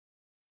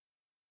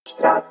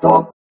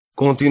Extrato.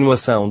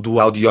 Continuação do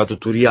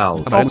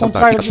audiotutorial. Ao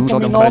contrário do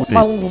dominó,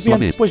 mal um movimento,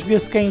 depois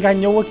vê-se quem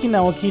ganhou. Aqui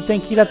não, aqui tem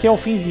que ir até ao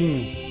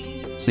finzinho.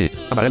 C,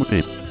 amarelo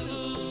 3.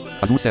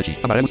 Azul 7,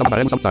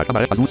 amarelo saltar,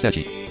 azul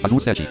 7, azul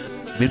 7.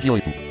 Verde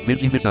 8,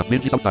 verde inversão,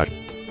 verde saltar.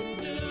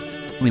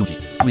 Wilde.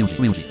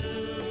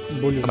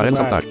 Vou-lhe Amarelo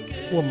jogar saltar.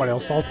 o amarelo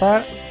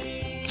saltar.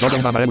 Joga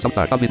um amarelo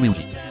saltar, talvez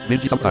wilde.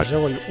 Verde saltar. Já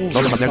olho o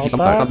Joga uma verde verde saltar,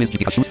 saltar. talvez de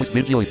Pikachu,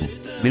 verde 8.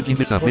 Verde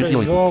inversão, Agora verde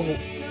 8. jogo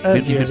a Verde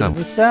verde inversão.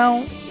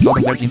 inversão. Joga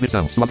um verde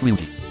inversão, swap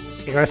wilde.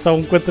 Agora só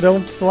um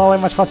quadrão pessoal, é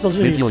mais fácil de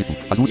Verde gerir. 8,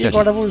 azul E 7.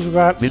 agora vou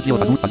jogar Verde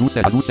 8, azul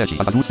 7,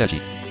 azul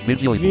 7.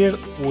 Verde 8. verde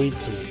 8.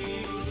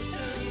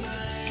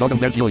 Joga um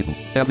verde 8.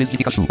 É a vez de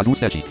Pikachu, azul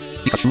 7.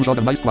 Pikachu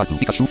joga mais 4.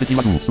 Pikachu pediu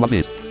azul, sua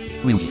vez.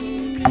 Wilde.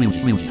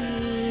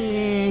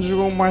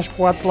 Jogou mais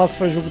 4, lá se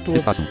foi o jogo todo.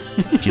 Espaço.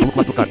 Tirou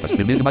 4 cartas.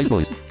 Vermelho mais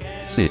 2.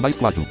 C mais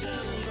 4.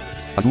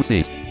 Azul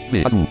 6.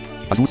 B. Azul.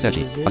 Azul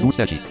 7. Azul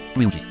 7.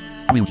 Wilde.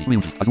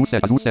 Azul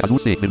 7. Azul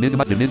C.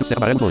 Vermelho C.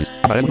 Amarelo 2.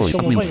 Amarelo 2.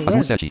 Wilde.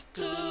 Azul 7.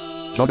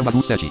 Joga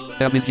azul 7.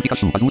 É a vez de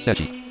Pikachu. Azul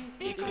 7.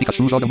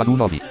 Pikachu joga azul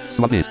 9.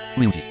 Sua vez.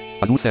 Wilde.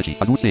 Azul 7.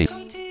 Azul 6.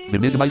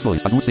 Vermelho mais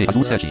 2. Azul C.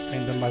 Azul 7.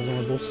 Ainda mais um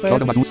azul 7.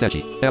 Joga azul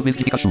 7. É a vez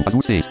de Pikachu.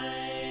 Azul 6.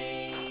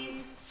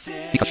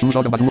 Pikachu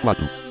joga azul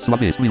 4. Sua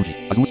vez. Wilde.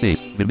 Azul 6.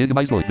 Vermelho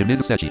mais 2.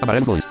 Vermelho 7.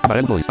 Amarelo 2.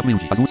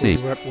 Wilde. Azul 6.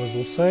 Vou jogar o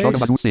azul 6.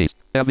 Joga azul 6.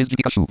 É a vez de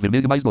Pikachu.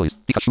 Vermelho mais 2.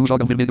 Pikachu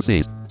joga vermelho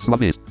 6. Sua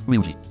vez.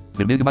 Wilde.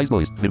 Vermelho mais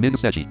 2. Vermelho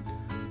 7.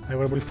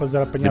 Agora vou-lhe fazer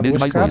apanhar Vermelho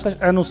duas mais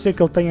cartas, a não ser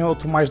que ele tenha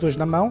outro mais 2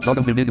 na mão.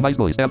 Joga vermelho mais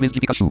 2. É a vez de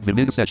Pikachu.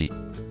 Vermelho 7.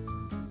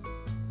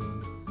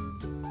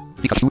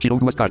 Pikachu tirou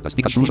 2 cartas.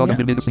 Pikachu joga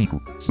vermelho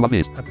 5. Sua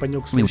vez. Apanhou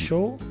o que se Wilde.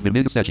 deixou.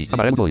 Vermelho 7.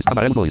 Amarelo 2.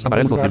 Amarelo 2.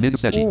 Vermelho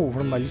 7. O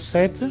vermelho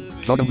 7.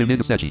 Joga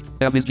vermelho 7.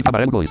 É a vez de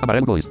amarelo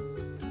 2.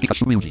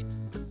 Pikachu Wilde.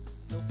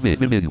 V.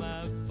 Vermelho.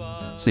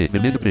 C.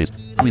 Vermelho 3.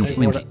 Agora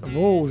Wilde.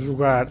 vou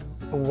jogar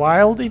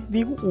Wild e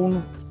digo 1.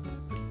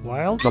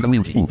 Wild. Joga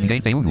Wilde.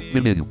 Ninguém tem 1.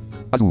 Vermelho.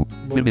 Azul.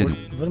 Vou Vermelho.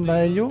 pôr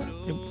vermelho.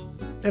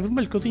 É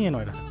vermelho que eu tinha, não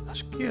era?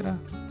 Acho que era.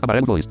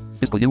 Amarelo 2.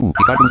 Escolheu 1.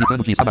 Ricardo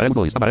Lusitano diz amarelo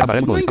 2.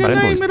 Amarelo 2.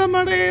 Amarelo 2. Era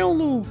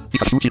amarelo.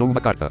 Pikachu tirou uma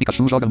carta.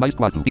 Pikachu joga mais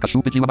 4.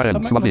 Pikachu pediu amarelo.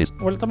 Também Sua não- vez.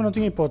 Olha, também não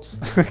tinha hipótese.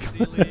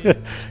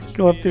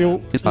 Que ela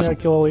tirou Espaço.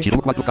 aquele ali.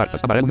 Tirou 4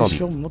 cartas. Amarelo 9.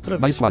 Deixou-me outra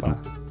vez. Mais 4.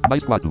 pá.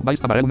 Mais 4.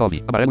 Mais amarelo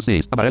 9. Amarelo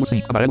 6. Amarelo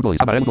 5. Amarelo 2.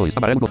 Amarelo 2.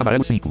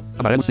 Amarelo 5.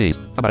 Amarelo 6.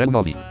 Amarelo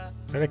 9.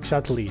 Olha que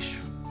já te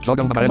lixo.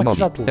 Joga um amarelo Calma que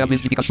 9. já te É a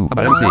vez de Pikachu.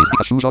 Amarelo 6.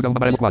 Pikachu joga um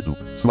amarelo 4.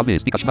 Sua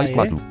vez. Pikachu mais Ah, é?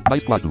 4.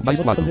 Mais 4. Mais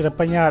Vou 4. fazer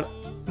apanhar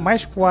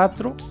mais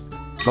 4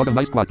 Joga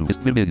mais 4.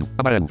 Vermelho.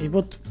 Amarelo. e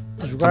vou-te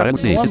jogar Amarelo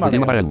no 6. Escolheu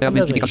amarelo. amarelo. É a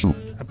vez de Olha Pikachu.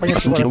 daí. Apanha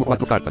Pikachu tirou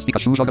 4 cartas.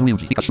 Pikachu joga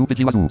Wilde. Pikachu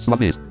pediu azul. Sua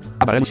vez.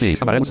 Amarelo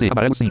 6. Amarelo 6.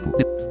 Amarelo 5.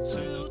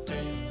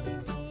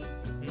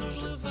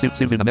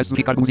 Server na mestre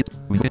Ricardo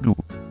Lusitano.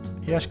 Grupo.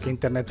 E acho que a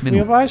internet foi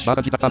Menu. abaixo.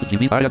 Barra de tratado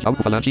de área de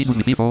alto-falante. Nos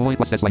microfones.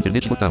 Acesso à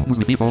internet. Botão. Nos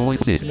microfones.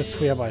 D. Ainda se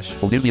foi abaixo.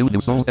 Folder view.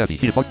 Nelson. F.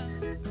 Firefox.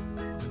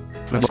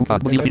 Frango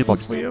ocupado. Mozilla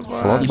Firefox. Foi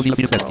abaixo. Log Mozilla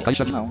Firefox.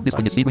 Caixa de Não,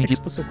 desconhecido em o que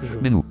se passou com o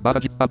jogo? Menu. Barra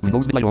de tab.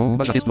 Windows Media.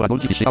 Uma explorador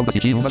de ficheiro.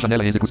 Audacity. Uma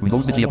janela. Execução.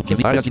 Windows Media.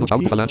 Área de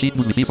alto-falante.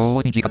 Nos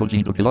microfones. Indicador de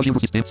intro. Relógio do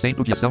sistema.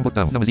 Centro de ação.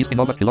 Botão. Não existe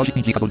nova. Relógio.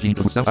 Indicador de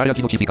introdução. Área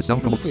de notificação.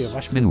 Foi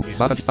abaixo. Menu.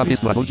 Barra de tab.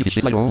 Explorador de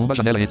ficheiro. Uma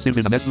janela.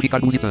 Server na mestre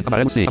Ricardo Lusitano.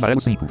 Amarelo C.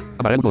 Amarelo 5.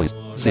 Amarelo 2.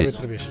 Já C. vi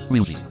outra vez.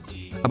 Wilde.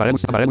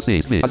 Amarelo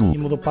 6. B. Azul. E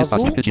mudou para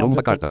Espaço. azul. Retirou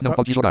uma carta. Não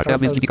pode jogar. É a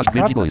vez de Pikachu.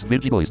 Verde 2.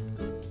 Verde 2.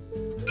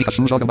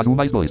 Pikachu joga azul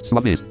mais 2.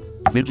 Sua vez.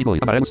 Verde 2.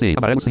 Amarelo 6.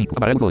 Amarelo 5.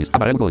 Amarelo 2.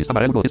 Amarelo 2.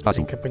 Amarelo 2. Espaço.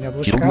 Tem que apanhar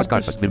duas Tirou duas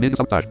cartas. cartas. Vermelho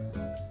saltar.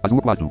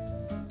 Azul 4.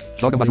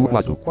 Joga azul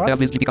 4. É a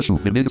vez de Pikachu.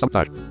 Vermelho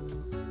saltar.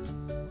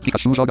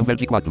 Pikachu joga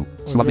verde 4. O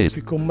Sua jogo vez.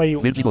 ficou meio...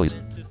 Verde 2.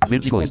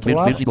 Verde 2.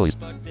 Verde 2.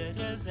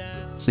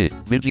 C.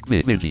 Verde.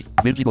 V. Verde.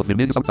 Verde 2.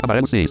 Vermelho saltar.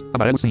 Amarelo 6.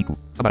 Amarelo 5.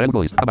 Amarelo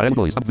 2. Amarelo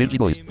 2. Verde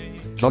 2.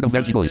 Joga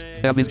verde 2.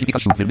 É a vez de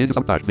Pikachu. Vermelho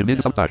saltar.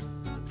 Vermelho saltar.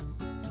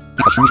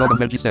 Pikachu joga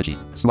verde 7.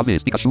 Sua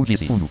vez. Pikachu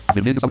disse 1.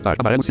 Vermelho saltar.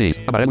 Amarelo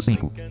 6. Amarelo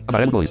 5.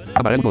 Amarelo 2.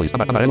 Amarelo 2.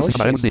 Amarelo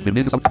 6.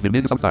 Vermelho saltar.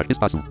 Vermelho saltar.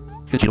 Espaço.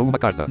 Retirou uma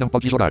carta. Não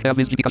pode jogar. É a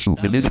vez de Pikachu.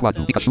 Vermelho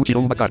 4. Pikachu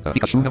tirou uma carta.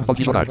 Pikachu não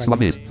pode jogar. Sua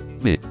vez.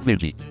 V.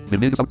 Verde.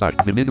 Vermelho saltar.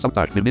 Vermelho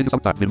saltar. Vermelho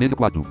saltar. Vermelho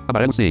 4.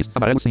 Amarelo 6.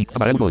 Amarelo 5.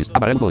 Amarelo 2.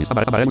 Amarelo 2.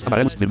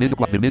 Amarelo. Vermelho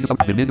 4. Vermelho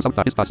saltar. Vermelho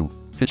saltar. Espaço.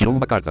 Retirou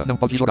uma carta. Não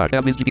pode jogar. É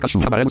a vez de Pikachu.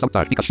 Amarelo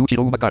saltar. Pikachu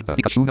tirou uma carta.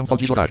 Pikachu não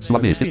pode jogar. Sua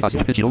vez. Espaço.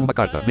 Retirou uma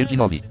carta. Verde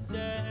 9.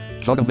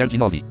 Joga verde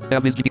 9. É a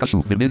vez de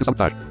Pikachu. Vermelho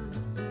saltar.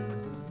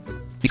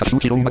 Pikachu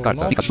tirou uma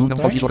carta. Pikachu não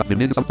pode jogar.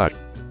 Vermelho saltar.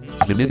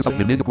 Vermelho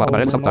 4.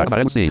 Amarelo saltar.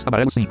 Amarelo 6.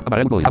 Amarelo 5.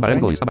 Amarelo 2.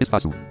 Amarelo 2.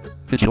 Espaço.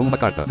 Retirou uma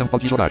carta. Não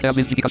pode jogar. É a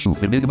vez de Pikachu.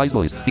 Vermelho mais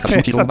 2.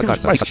 Pikachu tirou uma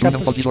carta. Pikachu não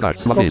pode jogar.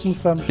 Sua vez.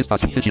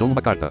 Espaço. Retirou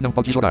uma carta. Não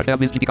pode jogar. É a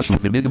vez de Pikachu.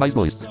 Vermelho mais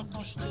 2.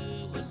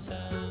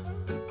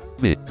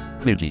 V.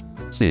 Verde.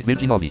 C.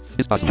 Verde 9.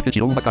 Espaço.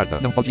 Retirou uma carta.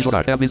 Não pode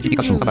jogar. É a vez de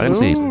Pikachu. Amarelo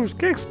 6. O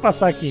que é que se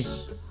passa aqui?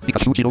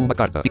 Pikachu tirou uma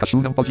carta. Pikachu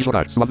não pode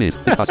jogar. Sua vez.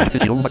 Espaço.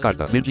 Retirou uma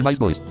carta. Verde mais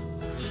 2.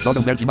 Joga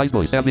um verde mais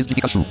 2. É a vez de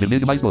Pikachu.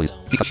 Vermelho mais 2.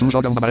 Pikachu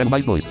joga um amarelo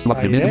mais 2. Sua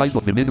vermelho mais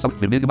 2.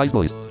 Vermelho mais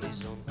 2.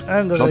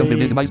 Anda Joga daí.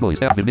 vermelho mais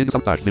 2. É a vermelho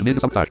saltar. Vermelho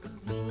saltar.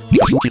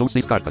 Pikachu tirou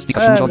 6 cartas.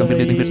 Pikachu joga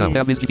vermelho inversão. É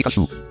a vez de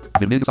Pikachu.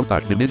 vermelho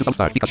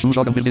saltar, Pikachu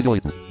joga vermelho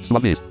 8, sua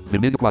vez,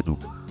 vermelho 4,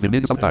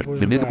 vermelho saltar,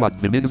 vermelho 4,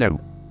 vermelho 0,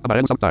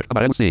 amarelo saltar,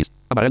 amarelo 6,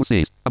 amarelo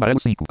 6, amarelo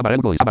 5,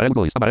 amarelo 2, amarelo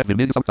 2, amarelo,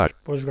 vermelho saltar.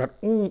 Vou jogar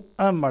um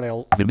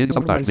amarelo. Vermelho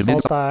saltar, vermelho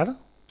saltar.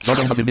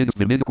 Joga uma vermelho,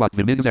 vermelho 4,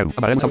 vermelho 0,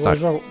 amarelo saltar.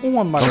 Jogo um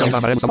amarelo. Joga um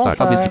amarelo saltar,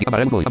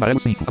 amarelo 2, amarelo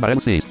 5,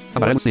 amarelo 6,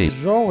 amarelo 6,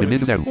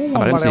 vermelho 0,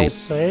 amarelo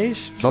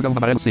 6. Joga um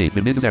amarelo 6,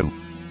 vermelho 0.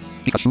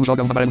 Pikachu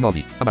joga um amarelo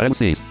 9, amarelo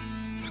 6.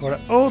 Agora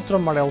outro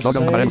amarelo 6. Joga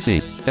um amarelo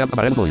 6, é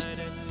amarelo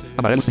 2.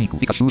 Amarelo 5,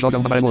 Pikachu joga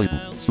um amarelo 8.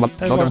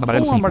 Joga um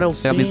amarelo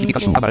 5, é a vez de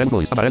Pikachu, amarelo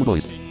 2, amarelo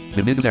 2.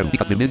 Vermelho 0,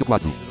 vermelho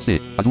 4,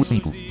 C, azul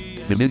 5.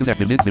 Vermelho 0,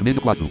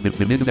 vermelho 4,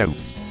 vermelho 0,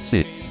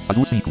 C,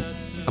 azul 5.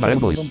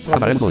 Amarelo 2,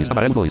 amarelo 2,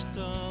 amarelo 2.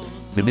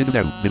 Vermelho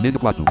 0, vermelho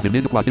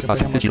 4,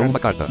 espaço, retirou uma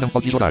carta, não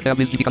pode jogar, é a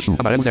vez de Pikachu,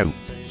 amarelo 0.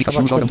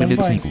 Pikachu joga um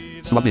vermelho 5,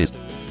 sua vez.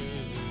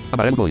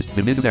 Amarelo 2,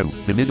 vermelho 0,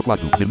 vermelho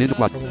 4, vermelho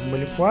 4.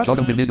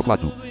 Joga um vermelho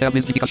 4, é a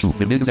vez de Pikachu,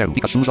 vermelho 0,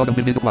 Pikachu joga um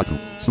vermelho 4,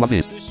 sua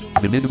vez.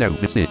 Vermelho 0,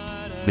 vencer.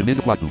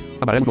 Vermelho 4,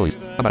 amarelo 2,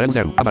 amarelo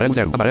 0, amarelo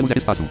 0, amarelo 0,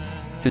 espaço.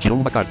 Retirou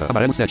uma carta,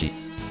 amarelo 7.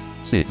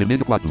 C,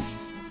 vermelho 4.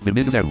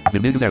 Vermelho 0,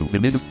 vermelho 0,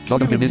 vermelho,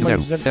 joga um vermelho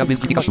 0, é a vez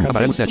de Pikachu,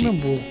 amarelo 7.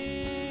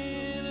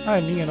 Ah,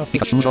 é minha, nossa.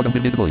 Pikachu joga um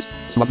vermelho 2,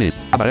 sua vez,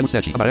 amarelo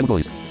 7, amarelo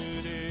 2.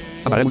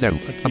 Amarelo 0,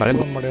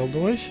 amarelo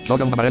 2.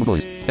 Joga um amarelo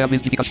 2, é a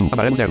vez de Pikachu,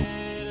 amarelo 0.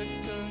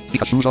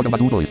 Pikachu joga um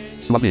azul 2,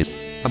 sua vez,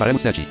 amarelo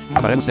 7,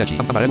 amarelo 7,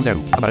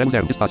 amarelo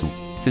 0, espaço.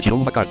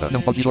 Retirou uma carta,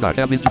 não pode jogar,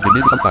 é a vez de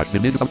vermelho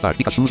saltar,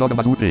 Pikachu joga um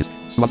azul 3,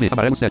 sua vez,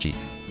 amarelo 7.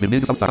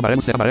 Vermelho saltar,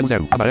 amarelo 7,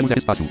 amarelo 0,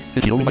 espaço.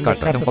 Retirou uma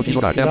carta, não pode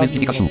jogar, é a vez de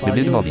Pikachu,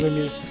 vermelho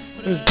 9.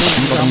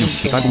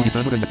 Ricardo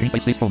Lusitano ganha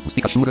 36 pontos.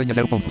 Pikachu ganha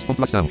 0 pontos.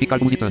 Pontuação.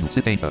 Ricardo Lusitano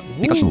 70.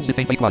 Pikachu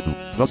 74.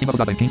 Próxima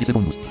rodada em 15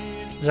 segundos.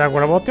 Já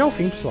agora vou até ao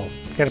fim, pessoal.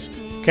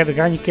 Quer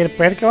ganhe, quer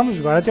perca, vamos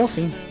jogar até ao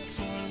fim.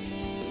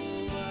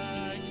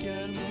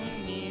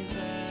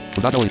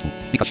 Rodada 8.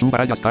 Pikachu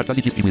baralha as cartas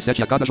e distribui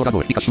 7 a cada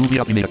jogador. Pikachu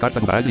vira a primeira carta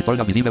do baralho e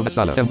torna visível na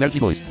sala. É um verde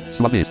 2.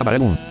 Sua vez.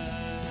 Amarelo 1.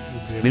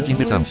 Verde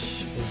inversão.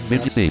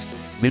 Verde 6.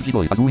 Verde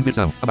 2. Azul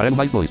inversão. Amarelo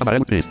mais 2.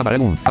 Amarelo 3.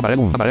 Amarelo 1.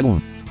 Amarelo 1. Amarelo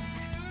 1.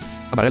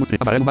 Amarelo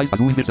 3, amarelo mais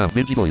azul inversão,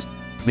 verde 2,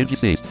 verde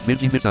 6,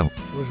 verde inversão.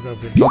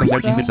 Joga um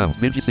verde inversão,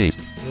 verde 6.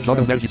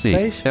 Joga um verde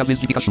 6, é a vez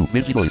de Pikachu,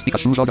 verde 2,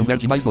 Pikachu joga um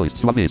verde mais 2,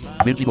 sua vez,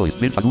 verde 2,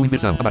 verde azul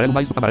inversão, amarelo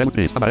mais, amarelo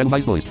 3, amarelo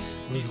mais 2.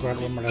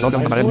 Joga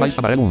um amarelo mais,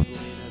 amarelo 1.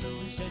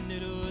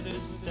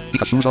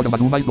 Pikachu joga um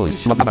azul mais 2,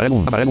 sua amarelo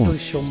 1, amarelo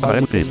 1,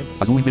 amarelo 3,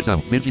 azul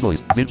inversão, verde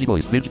 2,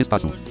 verde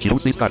espaço, tirou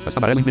 6 cartas,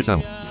 amarelo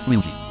inversão,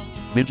 Wild,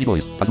 verde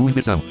 2, azul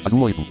inversão,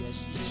 azul 8,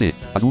 C,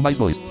 azul mais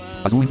 2,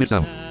 azul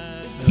inversão.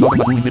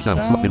 Joga azul inversão,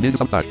 vermelho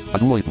saltar,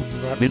 azul 8,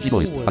 verde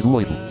 2, azul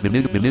 8,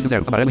 vermelho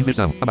 0, amarelo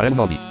inversão, amarelo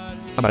 9,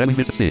 amarelo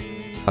inversão C,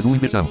 azul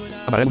inversão,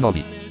 amarelo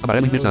 9,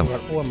 amarelo inversão.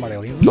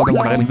 Joga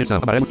um amarelo inversão,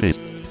 amarelo 3,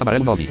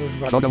 amarelo 9,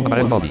 joga um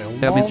amarelo 9,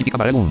 é a vez de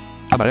amarelo 1,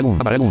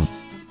 amarelo 1,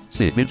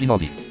 C, verde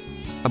 9,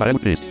 amarelo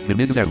 3,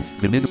 vermelho 0,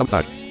 vermelho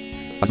saltar,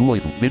 azul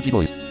 8, verde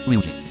 2,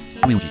 Wild,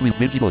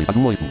 verde 2,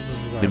 azul 8,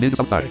 vermelho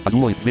saltar,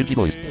 azul 8, verde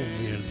 2.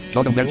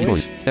 Joga um verde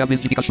 2, é a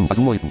vez de Pikachu,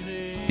 azul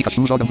 8.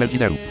 Pikachu joga um verde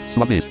 0,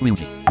 sua vez, Wild,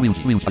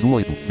 azul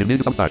 8,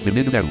 vermelho saltar,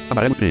 vermelho 0,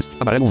 amarelo 3,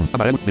 amarelo 1,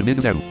 amarelo,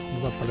 vermelho 0.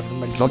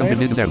 Joga um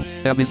vermelho 0,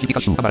 é a vez de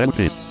Pikachu, amarelo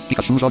 3,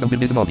 Pikachu joga um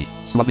vermelho 9,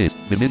 sua vez,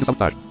 vermelho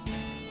saltar.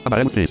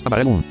 Amarelo 3,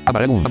 amarelo 1,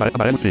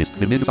 amarelo 3,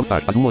 vermelho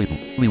saltar, azul 8,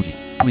 Wild,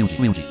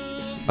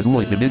 azul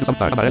 8, vermelho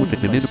saltar, amarelo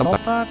 3, vermelho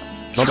saltar.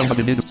 Joga uma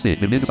vermelho C,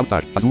 vermelho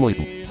saltar, azul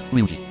 8,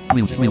 Wild,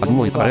 azul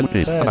 8, amarelo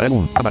 3, amarelo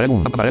 1,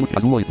 amarelo 3,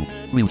 azul 8,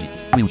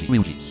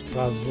 Wild.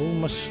 Azul,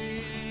 mas...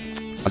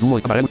 Azul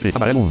 8, amarelo 3,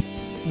 amarelo 1.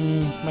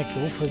 Como é que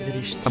eu vou fazer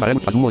isto? Amarelo,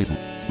 azul 8.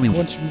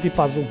 Vou antes medir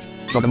para azul.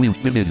 Joga Wild,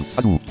 vermelho,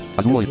 azul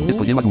 8,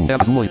 escolheu azul, é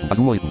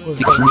azul 8.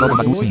 Pikachu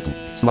joga azul 5.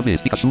 Sua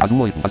vez, Pikachu, azul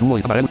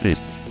 8, amarelo 3.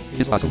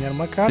 Espaço.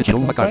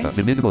 Retirou uma carta,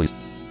 vermelho 2.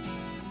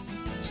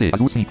 C,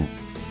 azul 5.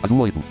 Azul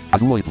 8. Eu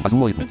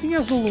tinha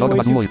azul 8.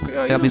 Joga azul 8.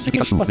 É a vez de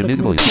Pikachu,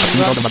 vermelho 2. Pikachu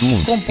joga azul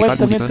 1.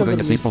 Ricardo Lusitano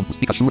ganha 6 pontos.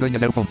 Pikachu ganha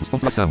 0 pontos.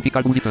 Pontuação.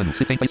 Ricardo Lusitano,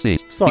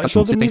 76. Pessoal, eu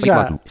estou a dormir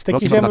já. Isto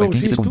aqui já é meu 15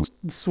 registro segundos.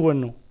 de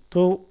sono.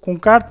 Estou com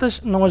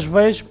cartas, não as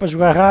vejo para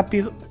jogar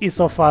rápido e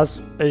só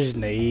faço a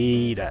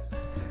geneira.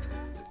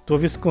 Estou a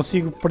ver se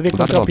consigo perder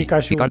contra o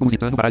Pikachu. Ricardo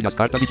Lusitano baralha as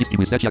cartas e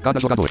distribui 7 a cada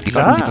jogador.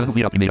 Ricardo Lusitano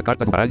vira a primeira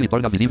carta do baralho e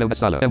torna visível na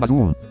sala. É o azul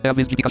 1. É a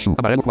vez de Pikachu.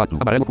 Amarelo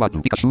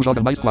 4. Pikachu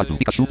joga mais 4.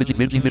 Pikachu pede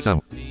verde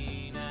inversão.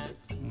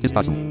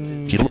 Espaço.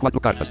 Tirou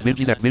 4 cartas.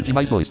 Verde 0. Verde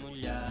mais 2.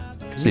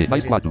 C.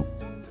 Mais 4.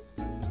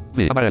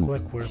 B. Amarelo.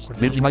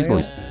 Verde mais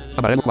 2.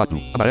 Amarelo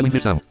 4. Amarelo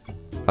inversão.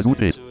 Azul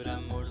 3.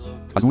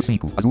 Azul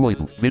 5, azul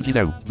 8, verde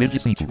 0, verde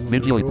 5,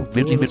 verde 8,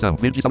 verde inversão,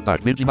 verde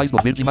saltar, verde mais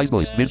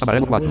 2, verde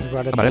amarelo 4,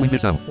 amarelo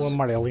inversão. O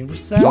amarelo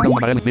inversão. Joga um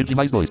amarelo, verde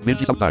mais 2,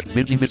 verde saltar,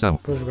 verde inversão.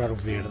 Vou jogar o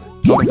verde.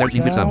 Joga verde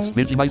inversão,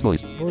 verde mais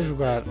 2. Vou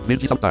jogar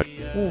verde saltar.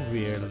 o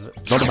verde.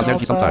 Joga uma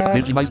verde saltar,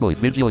 verde mais 2,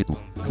 verde 8,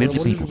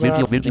 verde 5,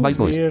 verde mais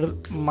 2. Verde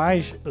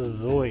mais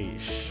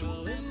 2.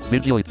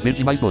 Verde 8,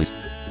 verde mais 2.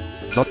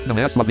 Não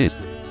é a sua vez.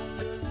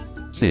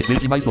 C,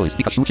 verde mais 2,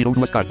 Pikachu tirou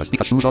 2 cartas,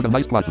 Pikachu joga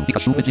mais 4,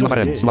 Pikachu pediu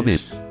amarelo, sua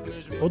vez.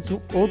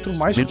 Outro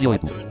mais verde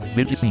 8,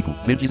 verde 5,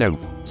 verde 0,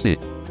 C,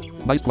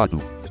 mais 4,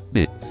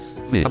 B,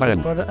 B,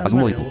 amarelo, Para azul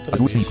amarelo, 8, outra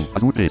azul vez. 5,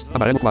 azul 3,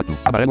 amarelo 4,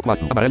 amarelo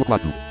 4, amarelo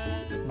 4.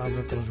 Vamos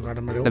então jogar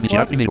amarelo Deve tirar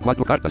 4. primeiro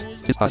 4 cartas.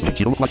 Espaço,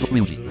 tirou 4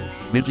 humilde.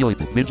 Verde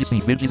 8, verde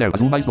 5, verde 0,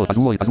 azul mais 2,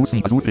 azul 8, azul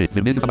 5, azul 3,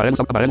 vermelho, amarelo,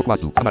 amarelo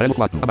 4, amarelo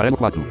 4, amarelo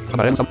 4,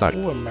 amarelo saltar.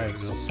 O amarelo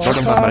Joga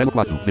saltar. amarelo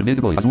 4,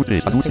 vermelho 2, azul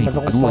 3, azul Tem mais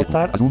 5, algum azul 8,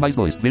 saltar? azul mais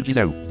 2, verde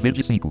 0,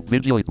 verde 5,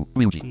 verde 8,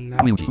 humilde, Não.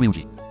 humilde,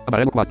 humilde.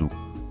 Amarelo 4.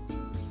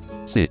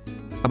 C.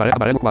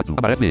 Amarelo 4,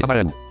 amarelo B,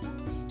 amarelo.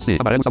 C,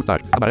 amarelo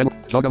saltar, amarelo,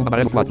 joga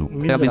amarelo 4,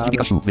 é a vez de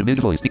Pikachu,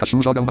 vermelho 2,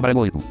 Pikachu joga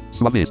amarelo 8,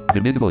 sua vez,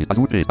 vermelho 2,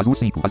 azul 3, azul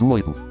 5, azul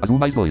 8, azul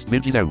mais 2,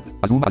 verde 0,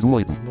 azul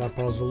 8, Vamos lá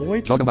para o azul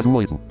 8. joga azul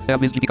 8, é a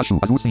vez de Pikachu,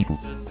 azul 5,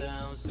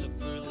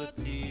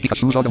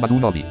 Pikachu joga azul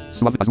 9,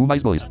 sua azul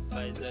mais 2,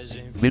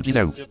 verde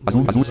 0,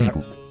 azul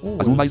 5,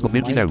 azul mais 2,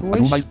 verde 0,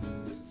 azul mais...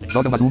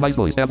 Joga azul mais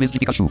 2, é a vez de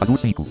Pikachu, azul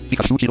 5,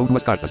 Pikachu tirou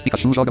 2 cartas,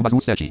 Pikachu joga azul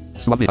 7,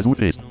 sua vez, azul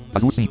 3,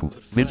 azul 5,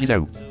 verde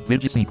 0,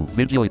 verde 5,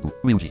 verde 8,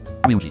 humilde,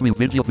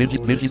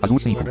 verde, azul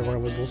 5. Agora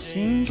o azul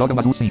 5. Joga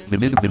azul 5,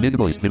 vermelho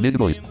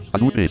 2,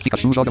 azul 3,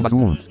 Pikachu joga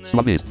azul 1,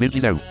 sua vez,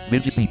 verde 0,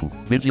 verde 5,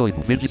 verde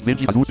 8,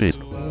 verde, azul 3.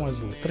 Um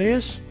azul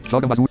 3.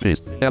 Joga azul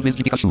 3, é a vez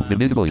de Pikachu,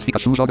 vermelho 2,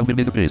 Pikachu joga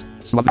vermelho 3,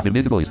 sua vez,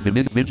 vermelho 2,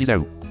 verde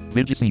 0,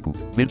 verde 5,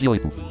 verde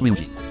 8,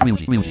 humilde,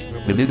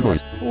 vermelho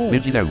 2,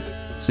 verde 0,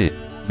 C,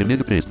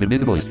 vermelho 3,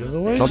 vermelho 2,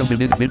 joga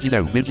vermelho, verde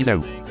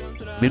 0,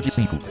 verde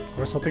 5.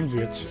 Agora só tenho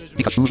verdes.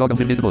 Pikachu joga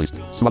vermelho 2,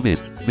 sua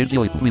vez, verde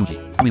 8, humilde.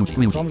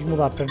 Vamos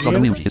mudar para Joga verde.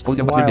 humilde,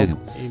 escolha uma Wild vermelho,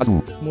 e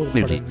azul, mudo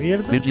para verde,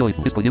 verde. verde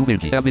 8, escolheu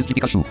verde, é a vez de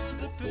Pikachu.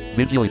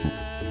 Verde 8.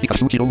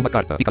 Pikachu tirou uma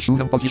carta, Pikachu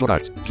não pode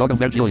jogar. Joga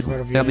verde 8,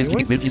 é a vez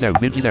de verde 0,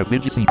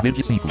 verde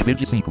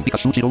 5,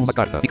 Pikachu tirou uma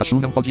carta, Pikachu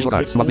não pode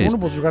jogar, sua vez.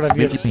 Vou jogar a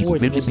verde 5, 8,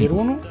 verde vou dizer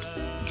 5. 1.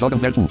 Joga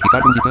verde 1,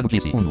 Ricardo Zitano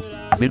disse 1.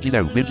 Verde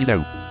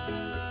 0,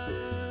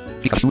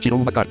 Pikachu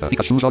tirou uma carta,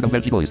 Pikachu joga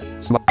verde 2.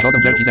 Joga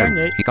verde 0.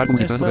 Ganhei. Ricardo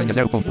Zitano ganha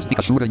 0 pontos,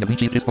 Pikachu ganha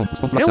 23 pontos.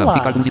 Pontuação, Olá.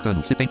 Ricardo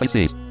Zitano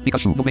 76,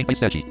 Pikachu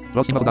 97.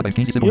 Próxima rodada em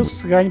 15 Eu segundos.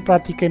 se ganho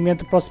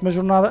praticamente a próxima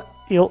jornada,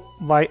 ele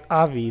vai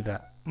à vida.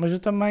 Mas eu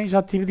também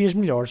já tive dias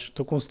melhores.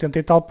 Estou com 70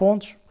 e tal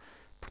pontos.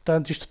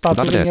 Portanto, isto está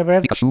Rodada tudo em 10.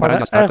 aberto Pikachu para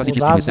baralha as a cartas e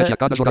destine 7 rodada a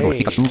cada jogador. 10.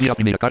 Pikachu vira a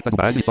primeira carta do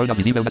baralho e torna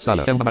visível na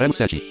sala. É um amarelo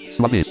 7.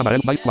 Sua vez,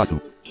 amarelo mais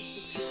 4.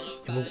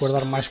 Eu vou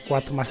guardar mais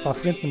 4 mais para a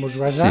frente, não vou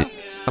jogar já. C.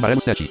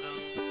 Amarelo 7.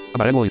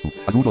 Amarelo 8.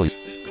 Azul 2.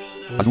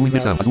 Azul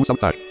inversão. Azul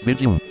saltar.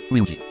 Verde 1.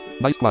 Wilde.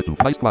 Mais 4.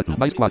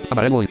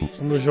 Amarelo 8.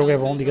 O meu jogo é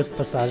bom, diga-se de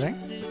passagem.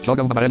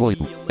 Joga um amarelo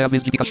 8. É a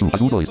vez de Pikachu.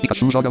 Azul 2.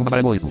 Pikachu joga um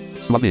amarelo 8.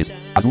 Sua vez.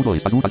 Azul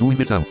 2. Azul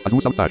inversão.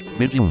 Azul saltar.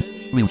 Verde 1.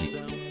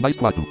 Wilde. Mais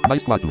 4.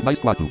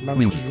 Vamos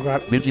Wilde.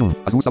 jogar Verde 1.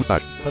 Azul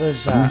saltar. para Azul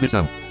já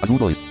inversão. Azul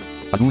 2.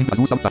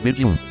 Azul saltar.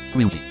 Verde 1.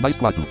 Wilde. Mais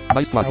 4. a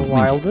Wilde.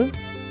 Wild.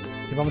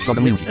 E vamos Joga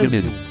escolher Wilde.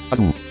 Vermelho.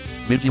 Azul.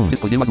 Verde 1.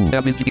 Escolheu azul. É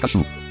a vez de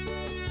Pikachu.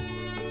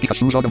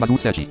 Pikachu joga azul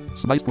 7.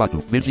 Mais 4.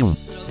 Verde 1. Eu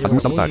Azul agora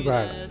vou saltar.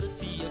 jogar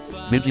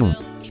Verde 1.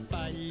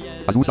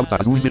 Azul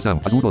saltar. Azul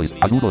inversão. Azul 2.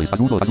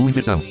 Azul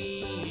inversão.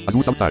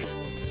 Azul saltar.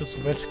 se eu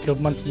soubesse que ele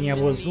mantinha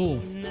o azul.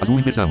 Azul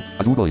inversão.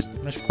 Azul 2.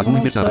 Mas como Azul não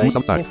inversão. sei, Azul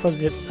saltar. vou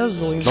fazer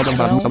azul Joga um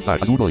azul inversão. saltar.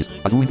 Azul 2.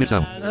 Azul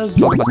inversão. Azul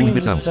Joga azul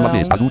inversão. Sua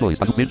vez. Azul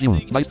 2. Azul verde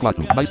 1. Mais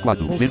 4.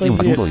 Vou Verde 1. Azul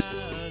fazer 2.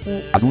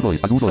 Azul 2.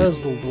 Azul 2.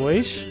 Azul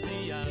 2.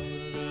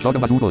 Joga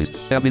azul 2.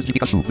 É a vez de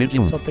Pikachu. Verde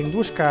 1. Só tenho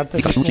duas cartas.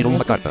 Pikachu neste tirou uma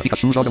momento. carta.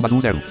 Pikachu joga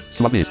azul 0.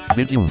 Sua vez.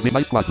 Verde 1.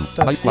 Mais 4.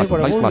 Portanto, Mais eu 4.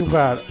 agora Mais vou 4.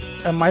 jogar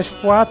a mais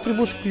 4 e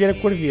vou escolher a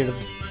cor verde.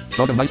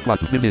 Joga mais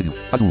 4. Vermelho.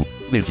 Azul.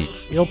 Verde.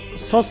 Ele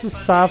só se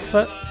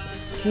safa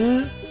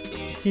se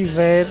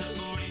tiver...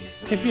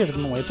 É verde,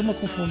 não é? Estou-me a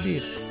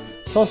confundir.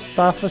 Só se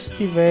safa se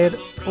tiver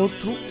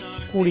outro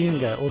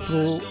coringa,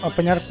 outro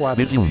apanhar 4.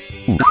 Verde 1.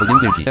 Escolheu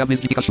verde. É a vez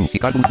de Pikachu.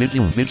 Ricardo verde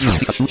 1. Verde 1.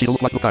 Pikachu tirou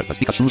 4 cartas.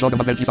 Pikachu joga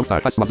uma verde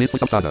saltar. A sua vez foi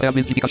saltada. É a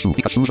vez de Pikachu.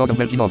 Pikachu joga um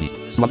verde 9.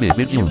 Sua vez.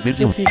 Verde 1.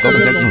 Verde 1. Joga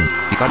verde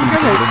 1. Ricardo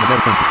tirou uma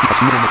 0 pontos.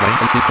 Pikachu ganha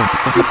 46 pontos.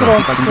 E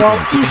pronto, pessoal,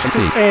 isto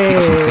é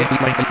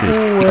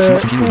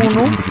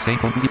o limite de 100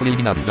 pontos e foi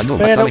eliminado. Ganhou. A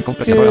Espero sala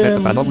encontra agora aberta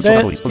para novos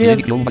jogadores. Pois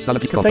ele criou uma sala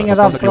de que tropa. tenha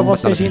Rosa dado para criou uma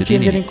sala vocês de TNN.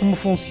 entenderem como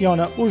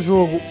funciona o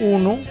jogo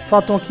Uno.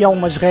 Faltam aqui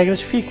algumas regras.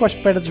 Fico à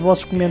espera dos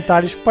vossos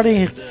comentários para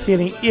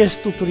enriquecerem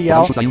este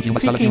tutorial. Saiu de uma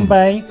sala de Fiquem Uno.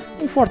 bem,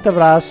 um forte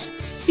abraço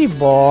e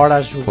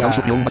bora Coral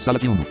jogar. criou uma sala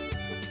de Uno.